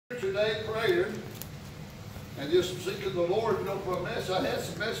today praying and just seeking the Lord, you know, for a mess. I had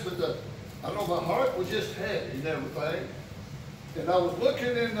some mess, but I don't know, my heart was just heavy and everything. And I was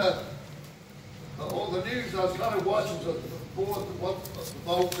looking in on the news. I was kind of watching the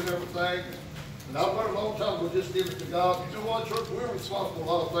votes and everything. And I've learned a long time ago, just give it to God. You know what, church? We're responsible for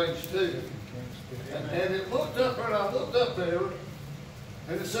a lot of things too. And it looked up there, and I looked up there,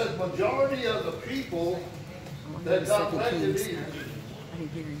 and it said majority of the people that got elected in,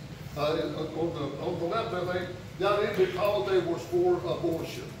 on the left, I think, got in because they were for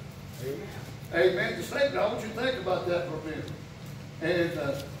abortion. Amen. Just think, I want you to think about that for a minute.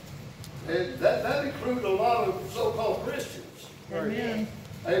 And that included a lot of so-called Christians. Amen.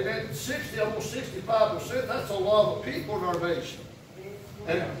 Amen. Almost 65%, that's a lot of people in our nation.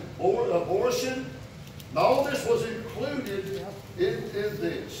 And abortion, and all this was included in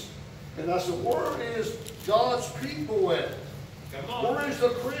this. And I said, where is God's people at? Where is the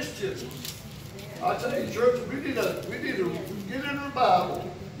Christians? I tell you, church, we need to get in our Bible.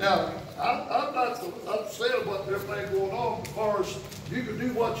 Now, I'm not upset about everything going on as far as you can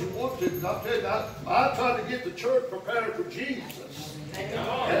do what you want to. And I'm telling you, I'm trying to get the church prepared for Jesus.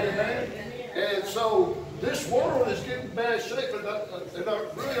 Amen. And so this world is getting bad shape, and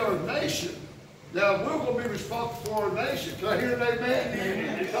really our nation. Now we're going to be responsible for our nation. Can I hear an amen?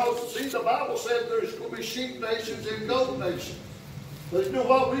 Amen? Because see, the Bible said there's going to be sheep nations and goat nations. But you know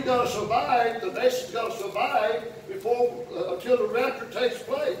what? We got to survive. The nation's got to survive before until the rapture takes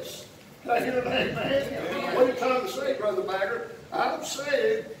place. Can I hear an amen? Amen? What are you trying to say, Brother Bagger? I'm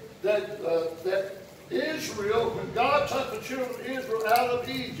saying that that Israel, when God took the children of Israel out of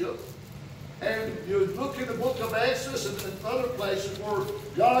Egypt, and you look in the book of Exodus and other places where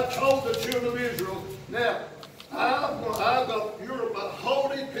God told the children of Israel, now, you're a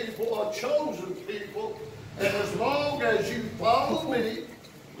holy people, a chosen people, and as long as you follow me,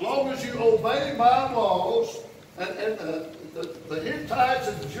 as long as you obey my laws, and the Hittites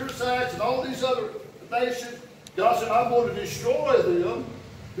and the Jebusites and all these other nations, God said, I'm going to destroy them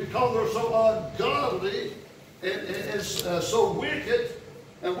because they're so ungodly and so wicked,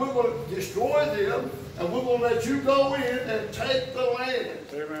 and we're going to destroy them, and we're going to let you go in and take the land.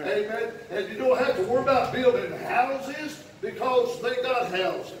 Amen. Amen. And you don't have to worry about building houses because they got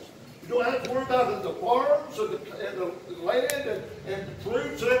houses. You don't have to worry about the farms and the land and the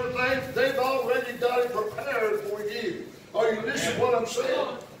fruits and everything. They've already got it prepared for you. Are you listening to what I'm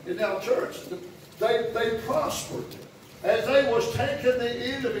saying? And now, church, they prospered as they was taking the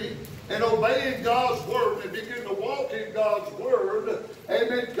enemy and obeying God's word and begin to walk in God's word.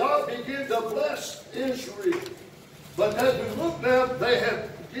 Amen. God began to bless Israel. But as we look now, they have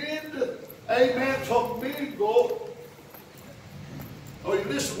begun, amen, to mingle. Oh, you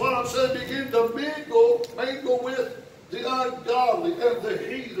listen to what I'm saying? Begin to mingle with the ungodly and the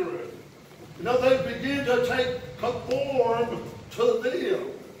heathen. You know, they begin to conform to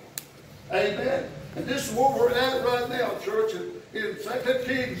them. Amen. And this is where we're at right now, church. In 2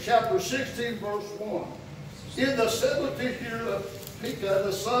 Kings chapter 16, verse 1. In the 70th year of Pekah,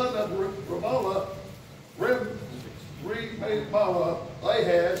 the son of Remaliah,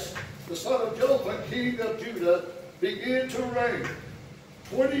 Ahaz, the son of Jotham, king of Judah, began to reign.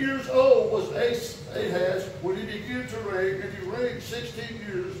 20 years old was Ahaz when he began to reign, and he reigned 16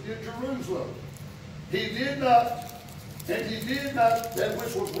 years in Jerusalem. He did not that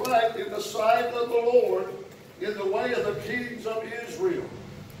which was right in the sight of the Lord, in the way of the kings of Israel.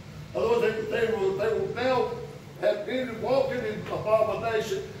 Although they will now have been walking in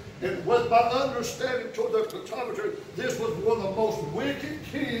abomination, and with my understanding toward the photometry, this was one of the most wicked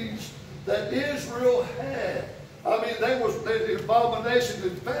kings that Israel had. I mean, they in abomination.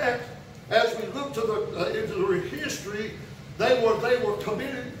 In fact, as we look to into their history, they were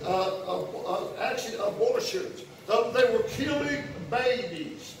committing actually abortions. They were killing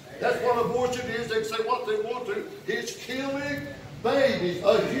babies. That's what abortion is. They say what they want to. It's killing babies,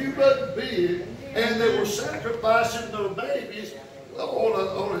 a human being, and they were sacrificing their babies on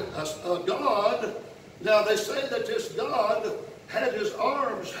a god. Now they say that this god had his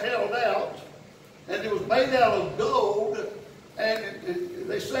arms held out, and it was made out of gold, and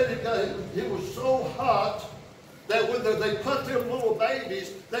they said it was so hot that when they put them little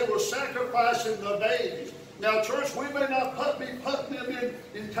babies, they were sacrificing the babies. Now, church, we may not be putting them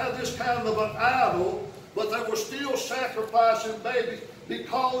in this kind of an idol, but they were still sacrificing babies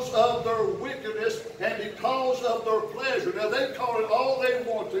because of their wickedness and because of their pleasure. Now, they call it all they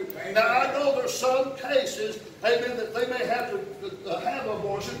want to. Now, I know there's some cases, amen, that they may have to have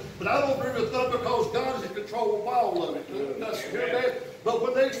abortion, but I don't agree with them because God is in control of all of it. But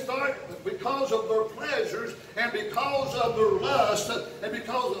when they start, because of their pleasures and because of their lust and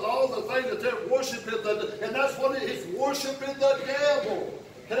because of all all the things that they're worshiping, and that's what it is, worshiping the devil.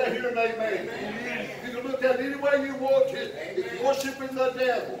 Can I hear an amen? Amen. You can look at it any way you want to. It's worshiping the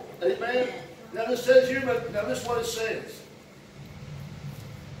devil. Amen. Now this says here, now this is what it says.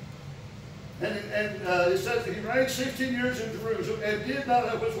 And it says that he reigned 16 years in Jerusalem and did not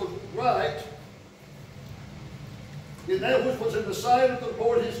have which was right, in that which was in the sight of the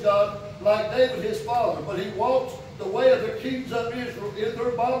Lord his God, like David his father. But he walked the way of the kings of Israel in their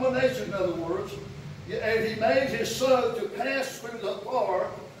abomination, in other words. And he made his son to pass through the fire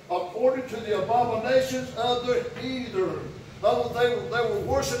according to the abominations of the heathen. They were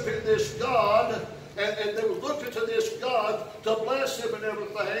worshiping this God, and they were looking to this God to bless him and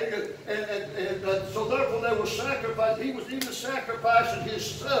everything. And so therefore they were sacrificing. He was even sacrificing his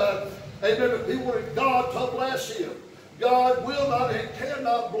son. Amen. He wanted God to bless him. God will not and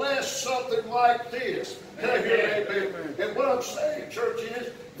cannot bless something like this. Can I hear an amen? And what I'm saying, church, is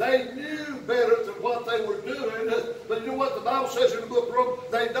they knew better than what they were doing. But you know what the Bible says in the book of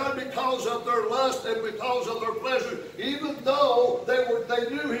Romans? They done because of their lust and because of their pleasure. Even though they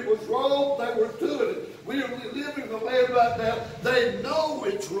knew it was wrong, they were doing it. We are living in the land right now. They know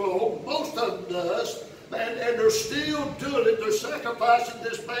it's wrong. Most of them does. And they're still doing it. They're sacrificing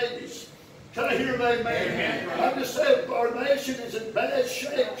these babies. Can I hear an amen? Amen. I'm just saying our nation is in bad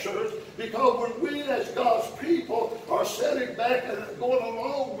shape, church, because when we as God's people are sitting back and going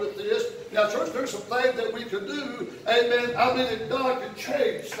along with this. Now, church, there's some things that we can do. Amen. I mean, that God can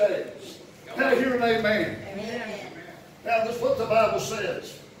change things. Can I hear an amen? Amen. Now, this is what the Bible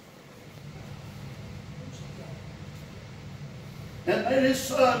says. And made his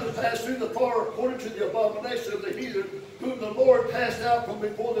son to pass through the fire according to the abomination of the heathen, whom the Lord cast out from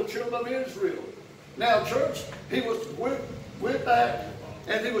before the children of Israel. Now, church, he went back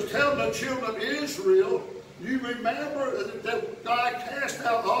and he was telling the children of Israel, you remember that God cast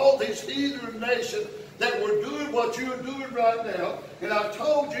out all these heathen nations that were doing what you're doing right now. And I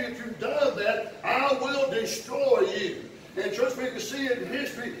told you, if you've done that, I will destroy you. And church, we can see in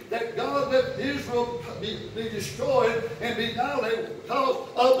history that God let Israel be destroyed and be annihilated because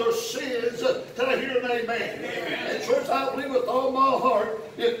of their sins. Can I hear an amen? Amen? And church, I believe with all my heart,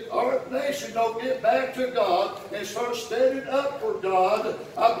 if our nation don't get back to God and start standing up for God,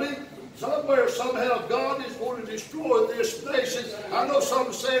 I believe somewhere, somehow, God is going to destroy this nation. I know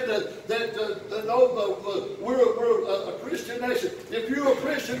some say that we're a Christian nation. If you're a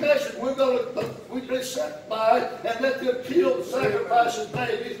Christian nation, we can sit by and let them kill and sacrifice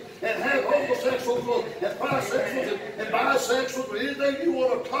babies and have homosexuals and bisexuals and bisexuals or anything you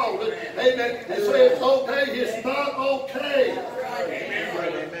want to call it. Amen. And say it's okay. It's not okay.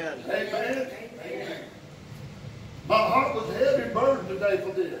 Amen. Amen. Amen. My heart was heavy burdened today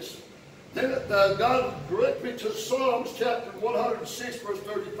for this. Then God directed me to Psalms chapter 106, verse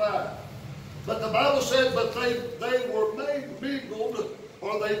 35. But the Bible says that they were mingled,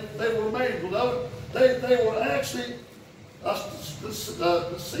 or they were mingled. They were actually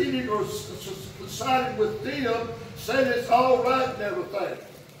deceiving or siding with them, saying it's all right and everything.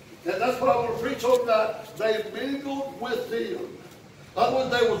 And that's what I want to preach on tonight. They mingled with them.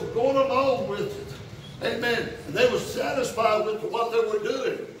 Otherwise, they was going along with it. Amen. And they were satisfied with what they were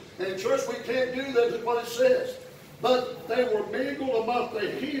doing. And church, we can't do that, is what it says. But they were mingled among the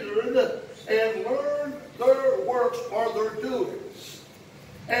heathen and learned their works or their doings.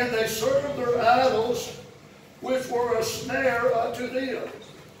 And they served their idols, which were a snare unto them.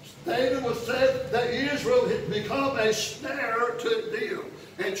 David was said that Israel had become a snare to them.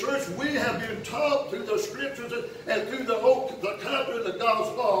 And church, we have been taught through the scriptures and through the covenant of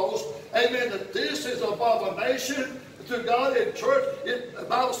God's laws, amen, that this is abomination to God. In church, the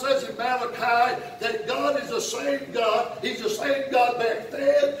Bible says in Malachi that God is the same God. He's the same God back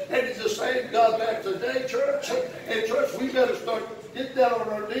then, and He's the same God back today, church. And church, we better start getting down on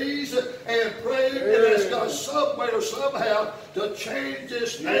our knees and praying and ask God some way or somehow to change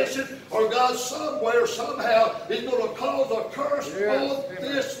this nation, or God some way or somehow is going to cause a curse on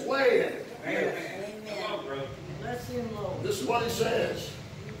this land. Amen. Amen. Bless Him, Lord. This is what He says.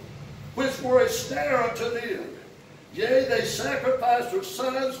 Which were a snare unto them. Yea, they sacrificed their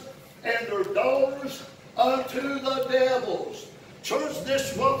sons and their daughters unto the devils. Church,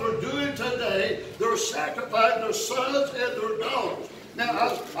 this is what they're doing today. They're sacrificing their sons and their daughters. Now,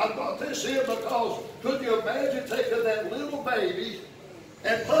 I brought this in because could you imagine taking that little baby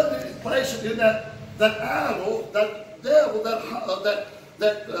and placing it in that idol, that devil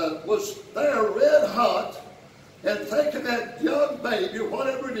that was there red hot, and taking that young baby, or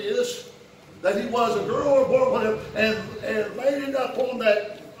whatever it is, that he was a girl or a boy, whatever, and laid it up on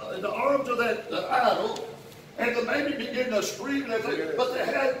that, in the arms of that idol, and the baby began to scream and everything. But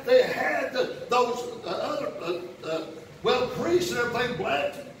they had those other priests and everything,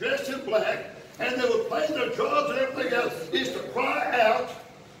 black, dressed in black, and they would play their drums and everything else, is to cry out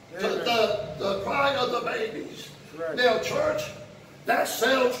to the crying of the babies. Right. Now, church, that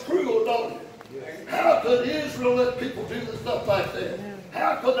sounds cruel, don't it? Yes. How could Israel let people do stuff like that?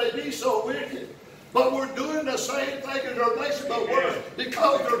 How could they be so wicked? But we're doing the same thing in our nation, but worse,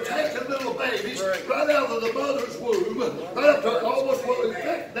 because they're taking little babies right out of the mother's womb, right up to almost what we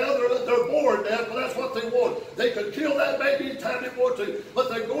think. Now they're born now, but that's what they want. They could kill that baby anytime they want to, but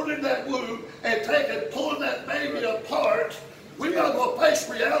they're going in that womb and pulling that baby apart. We're not going to face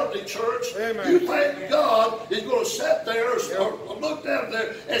reality, church. Amen. You think God is going to sit there or look down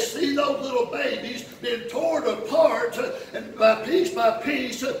there and see those little babies being torn apart and by piece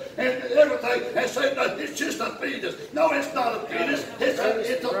and everything and say, no, it's just a fetus. No, it's not a fetus. It's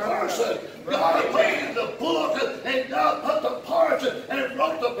a person. God put it in the book and God put the parts and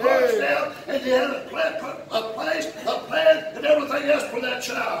wrote the parts down and he had a plan and everything else for that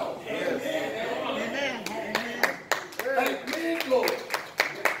child. Amen. They mingled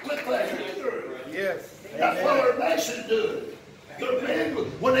with the heathen. Yes. That's what our nation's doing. They're mingled.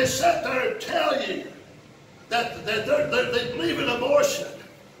 When they sit there and tell you that they believe in abortion,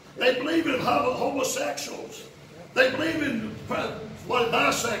 they believe in homosexuals, they believe in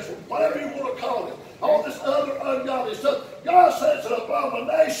bisexual, whatever you want to call it, all this other ungodly stuff. God says it's an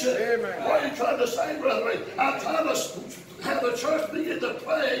abomination. Amen. What are you trying to say, brother? I'm trying to have the church begin to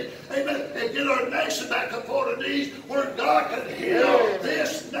pray, amen, and get our nation back upon our knees where God can heal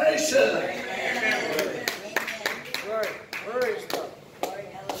this nation. Amen. Right.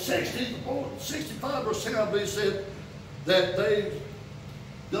 65% I believe said that they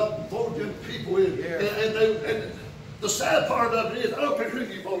voted people in. Yeah. And the sad part of it is, I don't care who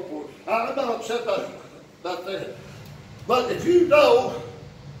you vote for. I'm not upset about that. But if you know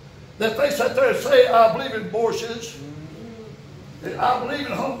that they sit there and say, I believe in abortions, I believe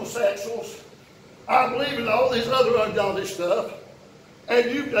in homosexuals, I believe in all this other ungodly stuff, and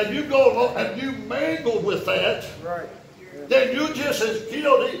you go along and you mingle with that, right. Then you're just as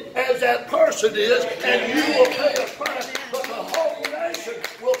guilty as that person is, and you will pay a price, but the whole nation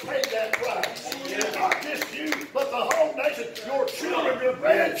will pay that price. Yeah. Not just you, but the whole nation, your children, your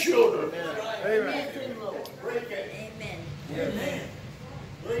grandchildren. Amen. Amen. Amen.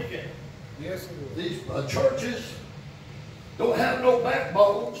 Amen. Yes, these churches don't have no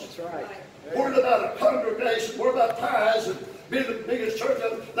backbones. That's right. We're about a congregation. We're about tithes and being the biggest church.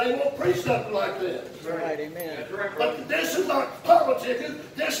 They won't preach something like that. That's right. Amen. But this is not politicking.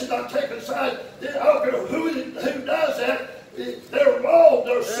 This is not taking sides. I don't care who does that. They're wrong.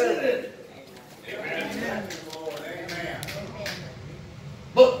 They're sinning. Amen. Amen.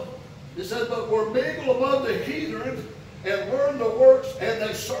 But it says, but we're mingled among the heathen and learn the works, and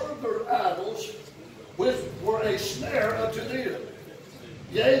they serve their idols, which were a snare unto them.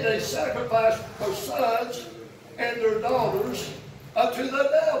 Yea, they sacrifice their sons and their daughters unto the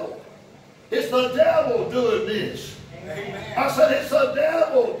devil. It's the devil doing this. Amen. I said it's the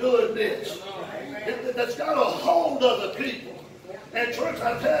devil doing this. That's got a hold of the people. And church,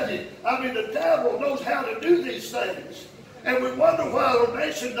 I tell you, the devil knows how to do these things. And we wonder why our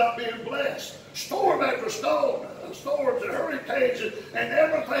nation's not being blessed. Storm after storm. Storms and hurricanes and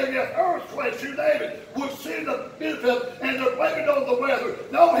everything else, earthquakes, you name it, we've seen the benefit and they're blaming on the weather.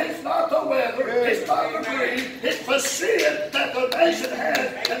 No, it's not the weather, it's not the rain, it's the sin that the nation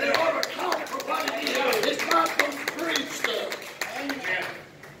has, and they ought to count for what it is. It's not those green stuff. Amen.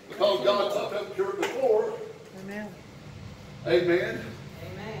 Because God took them pure before. Amen. Amen.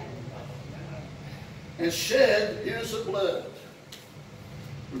 Amen. And shed innocent blood.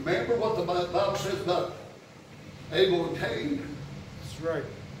 Remember what the Bible says about Abel and Cain. That's right.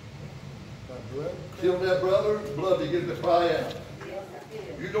 Killed that brother, blood began to cry out.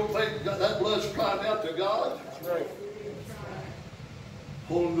 You don't think that blood's crying out to God? That's right.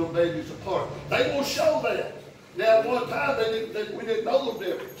 Pulling them babies apart. They will show that. Now, at one time we didn't know the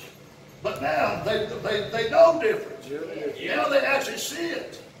difference, but now they know difference. Yeah. Now they actually see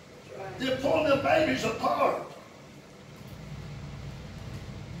it. They're pulling them babies apart.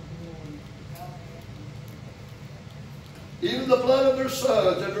 Even the blood of their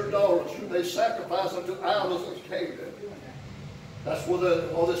sons and their daughters, whom they sacrifice unto idols of Canaan. That's where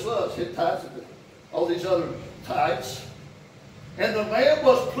all this was, Hittites and all these other types. And the land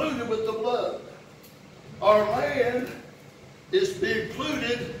was polluted with the blood. Our land is being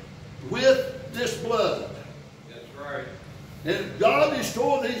polluted with this blood. That's right. And God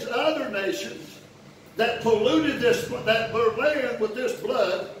destroyed these other nations that polluted their land with this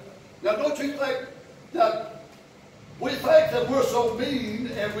blood. Now, don't you think that We think that we're so mean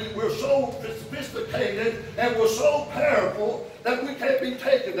and we're so sophisticated and we're so powerful that we can't be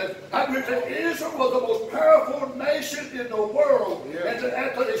taken. I believe that Israel was the most powerful nation in the world. Yeah. And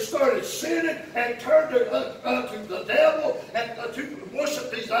after they started sinning and turned to the devil and to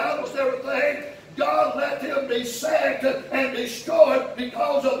worship these idols and everything, God let them be sacked and destroyed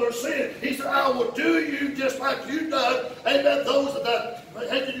because of their sin. He said, I will do you just like you done. Amen. Those that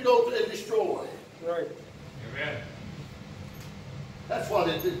had you go and destroy. Right. Amen. That's why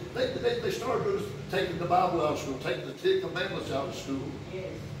they did. They started taking the Bible out of school, taking the 10 Commandments out of school. Yes.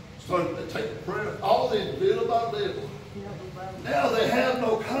 Started taking prayer. All they did little by little. Now they have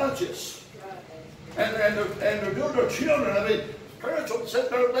no conscience. And they're doing their children. I mean, parents will sit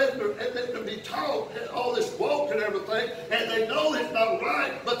there and let them be taught all this woke and everything, and they know it's not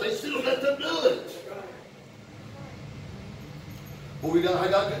right, but they still let them do it. Well, I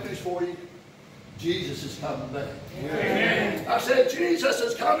got good news for you. Jesus is coming back. Amen. I said, Jesus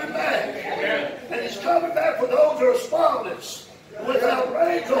is coming back. Amen. And he's coming back for those who are spotless, without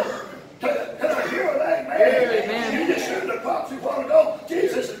wrinkle. Can I hear an amen? Amen. You just heard the prophecy a while ago.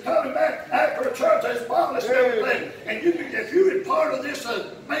 Jesus is coming back after a church that's spotless and everything. And if you're in part of this,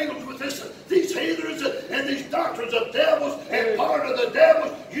 mingled with these heathens and these doctrines of devils and part of the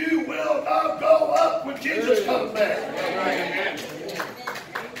devils, you will not go up when Jesus comes back. Amen.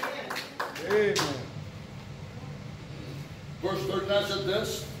 Amen. Verse 39 said,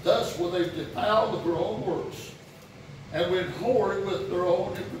 Thus will they defile with their own works, and went whoring with their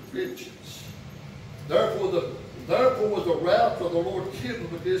own inventions. Therefore was the wrath of the Lord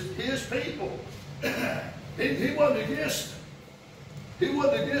kindled against his people. He wasn't against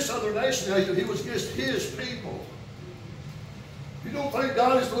other nations. He was against his people. You don't think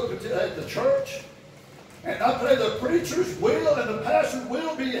God is looking at the church? And I tell you, the preachers will and the pastors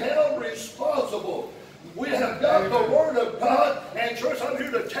will be held responsible. We have got the Word of God, and church, I'm here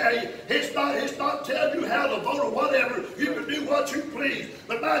to tell you, it's not telling you how to vote or whatever. You can do what you please.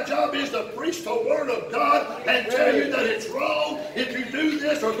 But my job is to preach the Word of God and tell you that it's wrong. If you do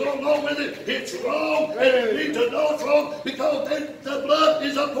this or go along with it, it's wrong. And you need to know it's wrong because the blood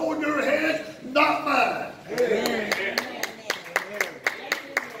is upon your head, not mine. Amen.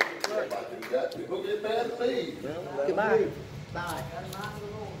 People get mad at me. Goodbye. Bye.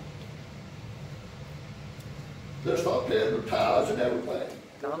 They'll start paying their tithes and everything.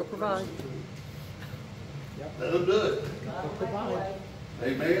 God will provide. Let them do it. God will provide.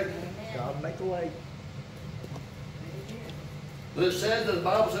 Amen. God will make a way. But it says that the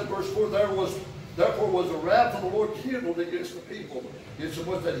Bible said, verse 4, therefore was the wrath of the Lord kindled against the people,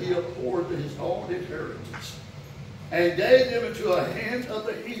 insomuch that he abhorred his own inheritance, and gave them into the hand of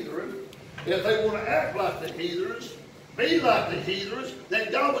the heathen. If they want to act like the heathens, be like the heathens,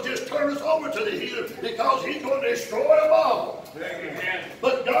 then God will just turn us over to the heathen because he's going to destroy them all. Amen.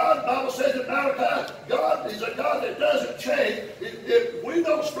 But God, the Bible says in Malachi, God is a God that doesn't change. If we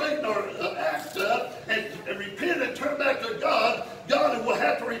don't straighten our act up and repent and turn back to God, God will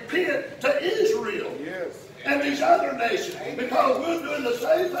have to repent to Israel. Yes. And these other nations, because we're doing the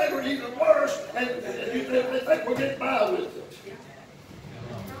same thing or even worse, and they think we're getting by with it.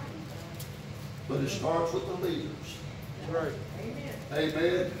 But it starts with the leaders. Right.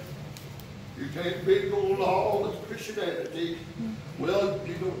 Amen. You can't bingle on all of Christianity. Well,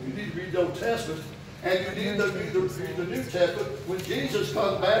 you need to read the Old Testament, and you need to read the New Testament. When Jesus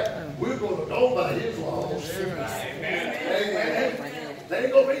comes back, we're going to go by his laws. Amen. Amen. There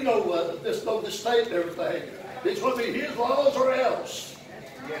ain't going to be no mistake and everything. It's going to be his laws or else.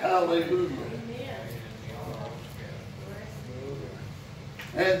 Hallelujah.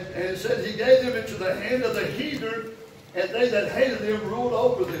 And it says he gave them into the hand of the heathen, and they that hated them ruled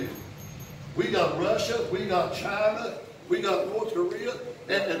over them. We got Russia, we got China, we got North Korea,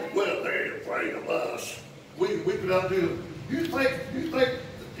 and well, they're afraid of us. We could outdo them. You think,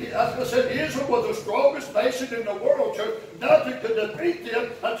 as I said, Israel was the strongest nation in the world, church. Nothing could defeat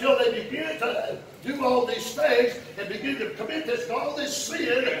them until they begin to do all these things and begin to commit all this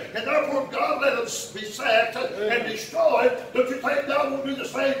sin, and therefore God let them be sacked and destroyed. Don't you think God will do the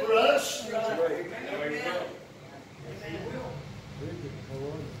same for us?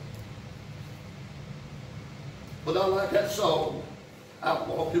 But I like that song. I'm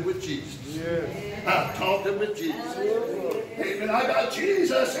walking with Jesus. Yes. I'm talking with Jesus. Amen. I got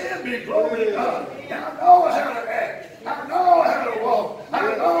Jesus in me. Glory to God. And I know how to act. I know how to walk.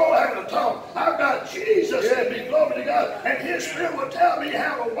 I know how to talk. I've got Jesus in me. Glory to God. And his Spirit will tell me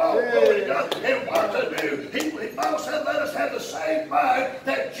how to walk. Glory to God. And what to do. The Bible said, let us have the same mind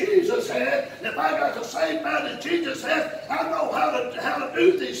that Jesus had. And if I got the same same mind as Jesus has. I know how to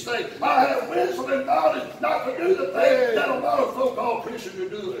do these things. I have wisdom and knowledge not to do the things that a lot of folk call Christians are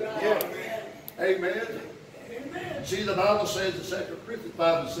doing. Amen. See, the Bible says in 2 Corinthians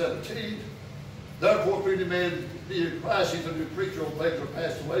 5:17, therefore, if any man be in Christ, he's a new creature, all things are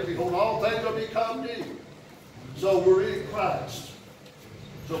passed away. Behold, all things are become new. So we're in Christ.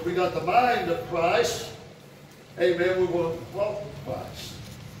 So if we got the mind of Christ, amen, we will walk with Christ.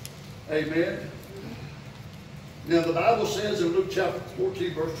 Amen. Now the Bible says in Luke chapter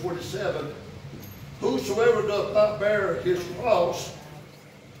 14, verse 27, whosoever doth not bear his cross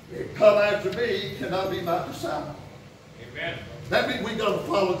and come after me cannot be my disciple. Amen. That means we got to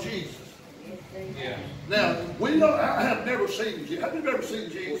follow Jesus. Yeah. Now, we know, I have never seen Jesus. Have you ever seen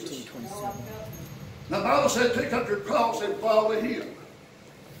Jesus? Now the Bible says, pick up your cross and follow him.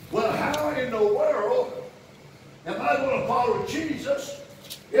 Well, how in the world am I going to follow Jesus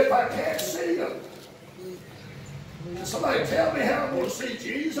if I can't see him? Can somebody tell me how I'm going to see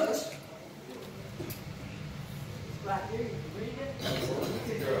Jesus? Right here, you read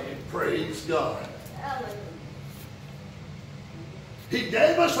it. Praise God. Hallelujah. He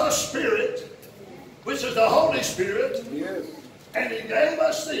gave us a spirit, which is the Holy Spirit, Yes. and he gave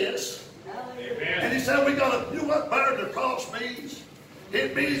us this. Hallelujah. And he said we got to do what bearing the cross means.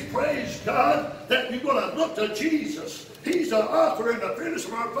 It means, praise God, that you're going to look to Jesus. He's the author and the finisher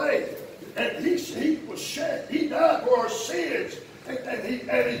of our faith. And he was shed. He died for our sins. And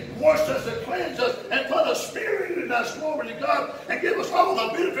he washed us and cleansed us and put a spirit in us, glory to God, and give us all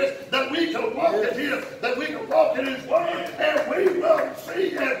the benefits that we can walk in him, that we can walk in his word, and we will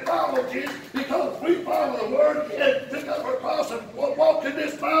see and follow Jesus because we follow the word and pick up our cross and walk in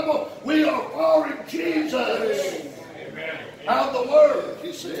this Bible. We are following Jesus. Amen. Out of the word,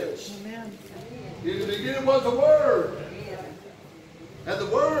 he says. Amen. In the beginning was the word, and the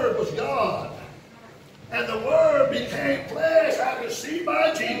word was God. And the Word became flesh. I can see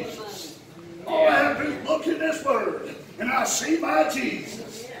my Jesus. All I have to do is look in this Word, and I see my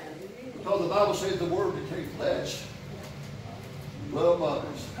Jesus. Because the Bible says the Word became flesh. Love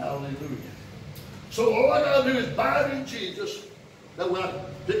others. Hallelujah. So all I got to do is abide in Jesus, that when I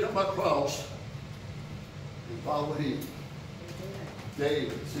pick up my cross and follow him.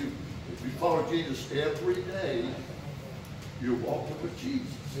 Daily. See, if you follow Jesus every day, you're walking with Jesus.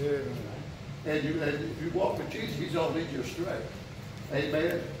 Yeah. And if you walk with Jesus, he's going to lead you astray.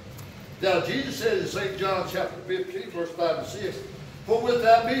 Amen. Now, Jesus said in St. John chapter 15, verse 5 and 6, for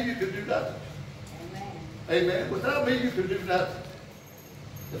without me you can do nothing. Amen. Without me you can do nothing.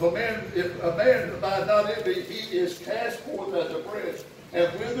 If a man abide not in me, he is cast forth as a branch,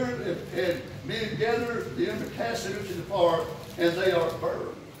 and withered, and men gather them and cast them into the fire, and they are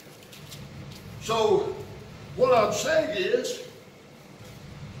burned. So, what I'm saying is,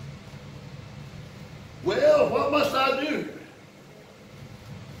 well, what must I do?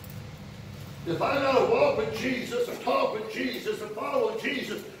 If I got to walk with Jesus and talk with Jesus and follow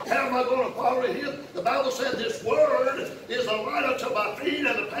Jesus, how am I going to follow him? The Bible said this word is a light unto my feet and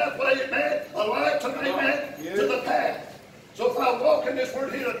a pathway, amen, a light to me, amen, to the path. So if I walk in this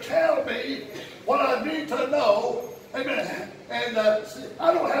word, he'll tell me what I need to know, amen. And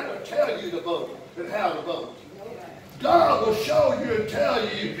I don't have to tell you to vote and how to vote. God will show you and tell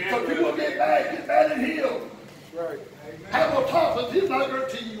you, so people get mad at him. Right. Have a talk with him, I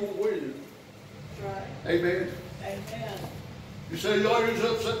guarantee you will win. Right. Amen. Amen. You say, y'all, you're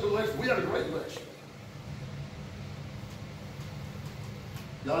upset with the election. We had a great election.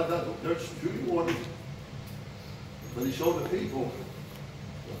 God got there's who he wanted, but he showed the people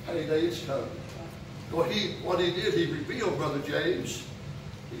the payday is coming. What he did, he revealed, Brother James,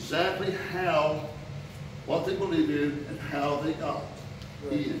 exactly what they believed in and how they got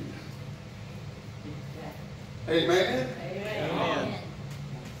in. Amen. Amen.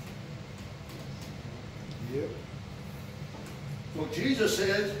 Yep. Well, Jesus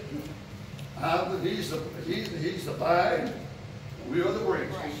said, he's the vine, we are the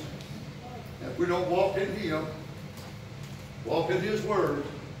branches. And if we don't walk in him, walk in his word.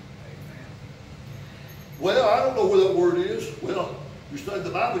 Well, I don't know where that word is. Well, you study the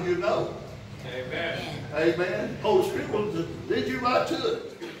Bible, you know. Amen. Amen. Holy Spirit will lead you right to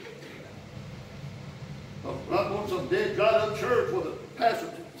it. I'm not going to some dead, dried up church where the pastor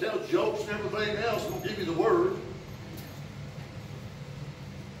tells jokes and everything else and will give you the word.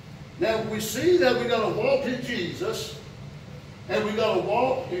 Now we see that we got to walk in Jesus, and we got to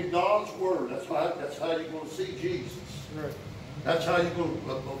walk in God's word. That's how you're going to see Jesus. Right. That's how you're going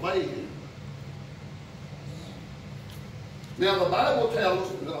to obey him. Now the Bible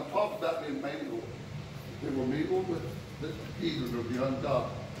tells us, and I'm talking about being mingled. They were mingled with the heathen or the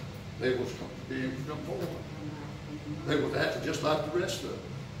ungodly. They was being conformed. They was acting just like the rest of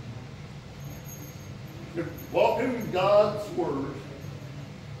them. Walking in God's word,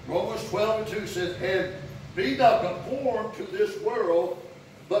 Romans 12:2 says, and be not conformed to this world,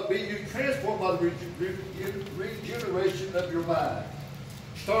 but be you transformed by the regeneration of your mind.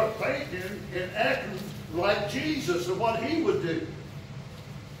 Start thinking and acting like Jesus and what he would do.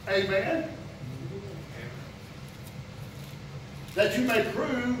 Amen? That you may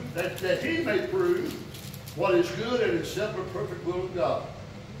prove, that he may prove what is good and acceptable and perfect will of God.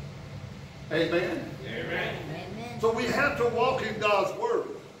 Amen? Amen. So we have to walk in God's word.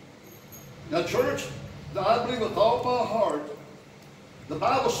 Now, church, I believe with all my heart, the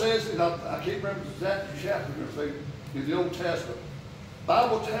Bible says, and I can't remember the exact chapter in the Old Testament. The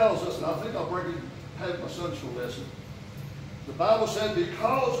Bible tells us, and I think I'll bring it, have my Sunday school lesson. The Bible said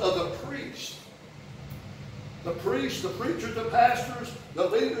because of the priests, the preachers, the pastors, the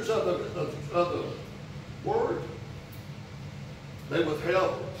leaders of the word, they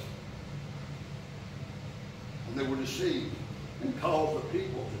withheld it. And they were deceived and caused the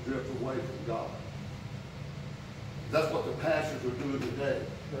people to drift away from God. That's what the pastors are doing today.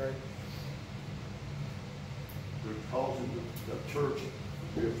 Right. They're causing the church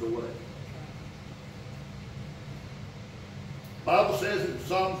to drift away. The Bible says in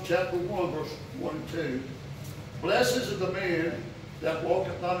Psalms chapter 1, verse 1 and 2, blessed is the man that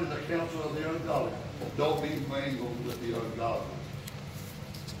walketh not in the counsel of the ungodly. Don't be mingled with the ungodly.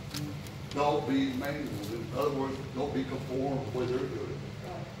 Don't be mingled. In other words, don't be conformed to what they're doing.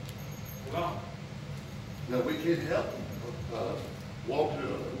 Well, Now, we can't help walking in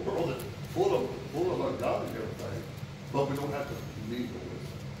a world that's full of ungodly and everything, but we don't have to mingle with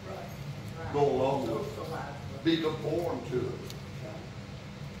it. Go along with it. Be conformed to it.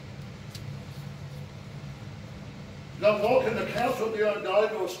 Not walk in the counsel of the ungodly,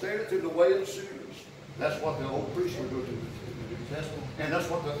 nor stand in the way of sinners. That's what the old priests were doing in the New Testament. And that's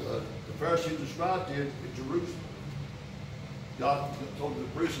what the Pharisees and scribes did in Jerusalem. God told the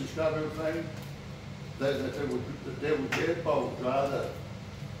priests and scribes everything, that they were dead bones, dried up.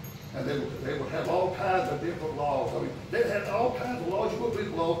 And they would have all kinds of different laws. I mean, they had all kinds of laws. You wouldn't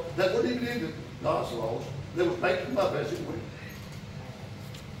believe the law that wouldn't even in God's laws. They would make them up as it went.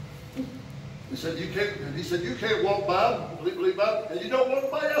 He said, you can't walk by them, believe by them, and you don't want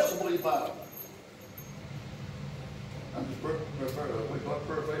anybody else to believe by them. I'm just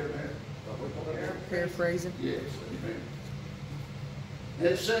paraphrasing there. Paraphrasing. Yes, amen. And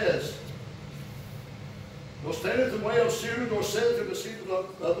it says, nor standeth in the way of sinners, nor sitteth in the seat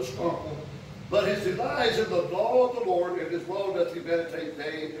of the scornful, but his delight is in the law of the Lord, and his law doth he meditate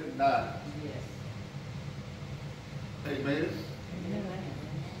day and night. Amen.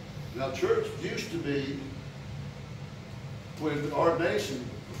 Now, church used to be, when our nation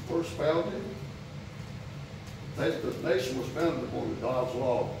was first founded, the nation was founded upon God's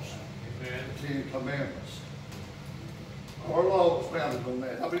laws, amen. the Ten Commandments. Our law was founded on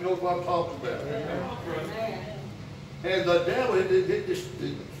that. How many knows what I'm talking about? Amen. And the devil, it just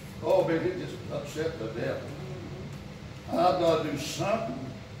upset the devil. I've got to do something,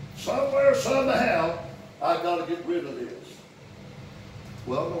 somewhere, somehow, I've got to get rid of this.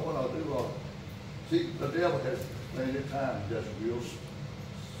 Well, I know what I'll do. See, the devil has plenty of time. He does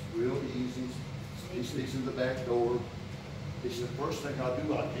real easy. He sneaks in the back door. He said, the first thing I'll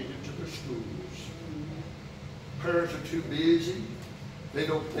do, I'll get into their schools. Parents are too busy. They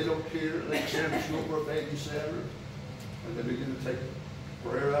don't care. They send them to school for a babysitter. And they begin to take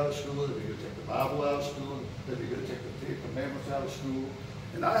prayer out of school. They begin to take the Bible out of school. They begin to take the Ten Commandments out of school.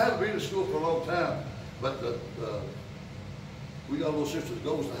 And I haven't been to school for a long time, but we got a little sister that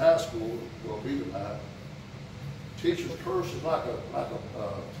goes to high school, well, Beaver High. Teacher's curses like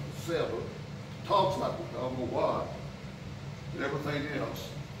a sailor, talks like I don't know what, and everything else.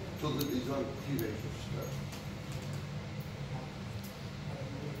 So that these other teenagers stuff.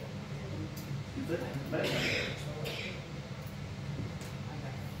 You think, man?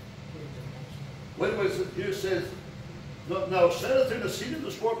 Wait a minute, here it says, now setteth in the seat of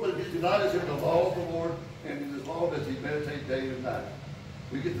the scorpion, but his delight is in the law of the Lord, and in his law does he meditate day and night.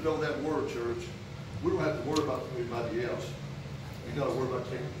 We get to know that word, church. We don't have to worry about anybody else. You got to worry about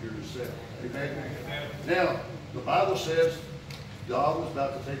taking care of yourself. Amen? Amen. Now, the Bible says God was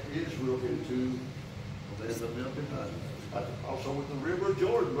about to take Israel into the land of milk and honey. Also with the river of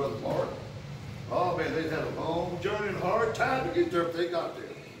Jordan, Brother Mark. Oh man, they had a long journey and a hard time to get there if they got there.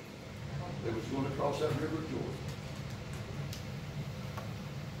 They was going to cross that river of Jordan.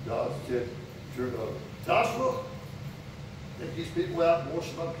 God said, sure enough, Joshua, take these people out, wash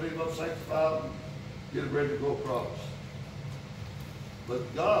them up, clean them up, sanctify them, get them ready to go across.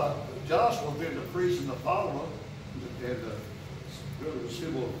 But God, Joshua being the priest and the follower, and really the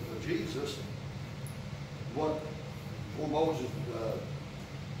symbol of Jesus, before Moses,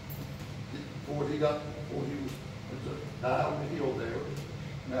 before he was died on the hill there,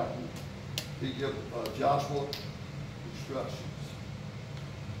 mountain, he gave Joshua instructions.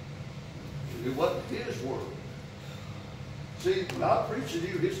 It wasn't his word. See, when I preach to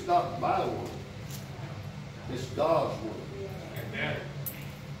you, it's not my word. It's God's word. Amen.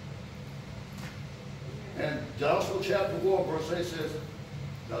 And Joshua chapter 1 verse 8 says,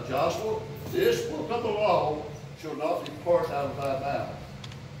 now Joshua, this book of the law shall not depart out of thy mouth,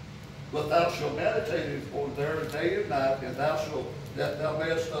 but thou shalt meditate it for there day and night, and that thou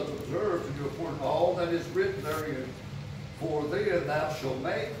mayest observe to do according to all that is written therein. For then thou shalt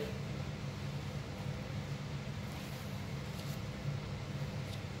make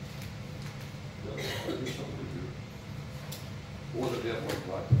or the devil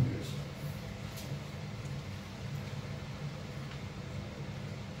like this.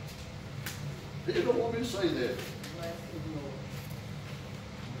 You don't want me to say that.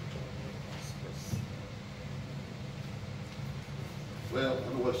 Well,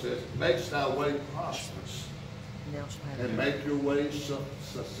 I know what it says. Makes thy way prosperous and make your way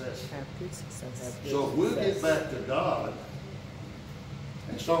successful. Have good success. So if we'll get back to God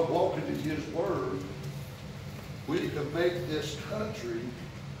and start walking in His Word, we can make this country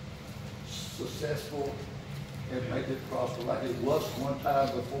successful and make it prosper like it was one time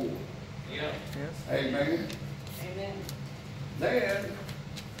before. Yeah. Yes. Amen. Amen. Then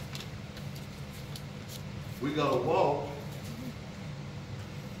we got to walk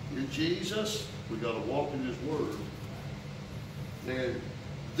in Jesus. We got to walk in His Word. And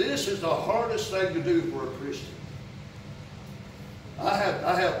this is the hardest thing to do for a Christian. I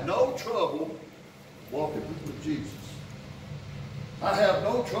have no trouble walking with Jesus. I have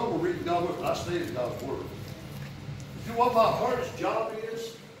no trouble reading God's Word. I stay in God's Word. You know what my hardest job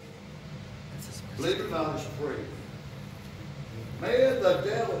is? Believe it or not, is praying. Man, the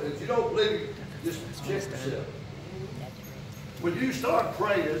devil, if you don't believe me, just check yourself. When you start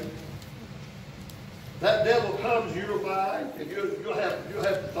praying, that devil comes in your mind, and you'll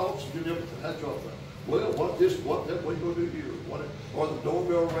have thoughts, and you'll never have trouble. Well, what are you going to do here? What, or the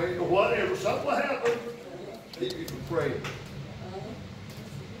doorbell ring, or whatever. Something will happen. Keep you from praying.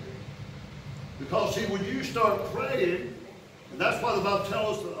 Because see, when you start praying, and that's why the Bible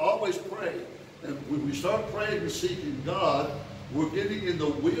tells us to always pray. And when we start praying and seeking God, we're getting in the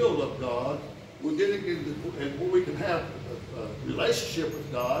will of God. We're getting in and where we can have a relationship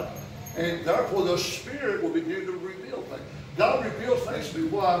with God, and therefore the Spirit will begin to reveal things. God reveals things to me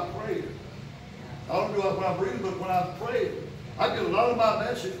while I'm praying. I don't do it when I'm reading, but when I'm praying. I get a lot of my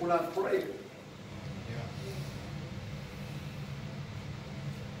message when I'm praying.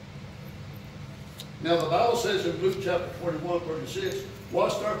 Now the Bible says in Luke chapter 21:36,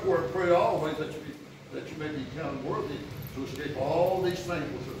 watch therefore and pray always that you may be counted worthy to escape all these things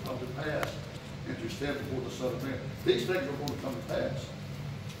which will come to pass and to stand before the Son of Man. These things are going to come to pass.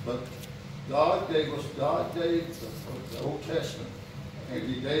 But God gave the Old Testament, and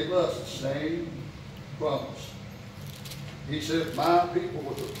He gave us the same promise. He said, my people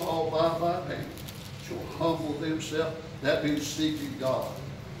which are called by my name shall humble themselves. That means seeking God.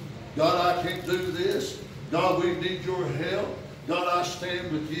 God, I can't do this. God, we need your help. God, I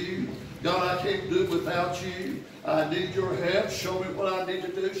stand with you. God, I can't do without you. I need your help. Show me what I need to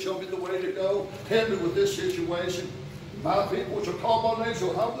do. Show me the way to go. Help me with this situation. My people which are called by name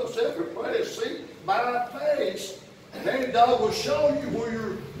shall humble themselves and pray and seek my face. Then God will show you where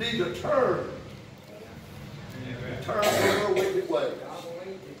you need to turn. Turn from your wicked ways.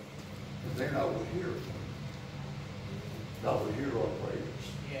 And then I will hear. God will hear our prayers.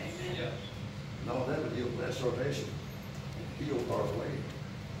 Yes. No, that would heal, bless our nation, and heal our land.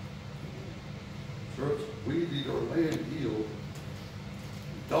 Church, we need our land healed.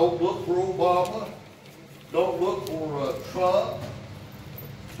 Don't look for Obama. Don't look for Trump.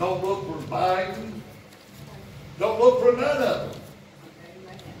 Don't look for Biden. Don't look for none of them.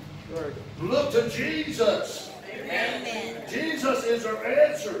 Right. Look to Jesus. Amen. Jesus is our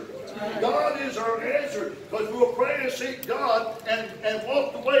answer. God is our answer. Because we'll pray and seek God and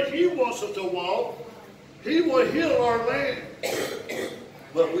walk the way He wants us to walk. He will heal our land.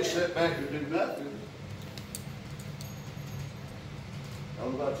 But we sit back and do nothing. I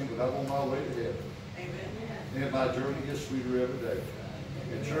don't know about you, but I'm on my way to heaven. Amen. And my journey gets sweeter every day.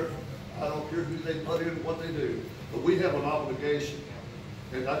 In church, I don't care who they put in, what they do, but we have an obligation.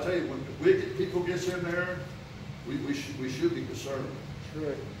 And I tell you, when wicked people gets in there, we should be concerned.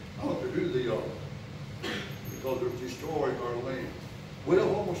 Right. I don't care who they are, because they're destroying our land.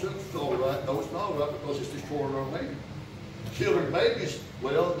 Well, homosexuals is all right. No, it's not right because it's destroying our land. Killing babies,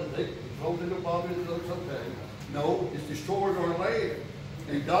 well, they throw it in the body, it's okay. No, it's destroying our land.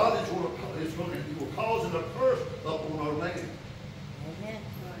 And God he will cause it a curse upon our land. Amen.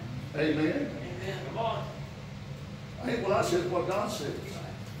 Amen. Come on. I ain't what I said, what God says.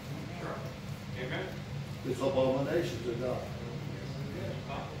 Sure. Amen. It's abomination to God.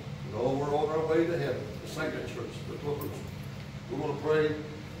 No, we're on our way to heaven. Let's sing that church. We're going to pray.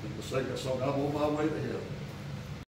 Let's sing that song. I'm on my way to heaven.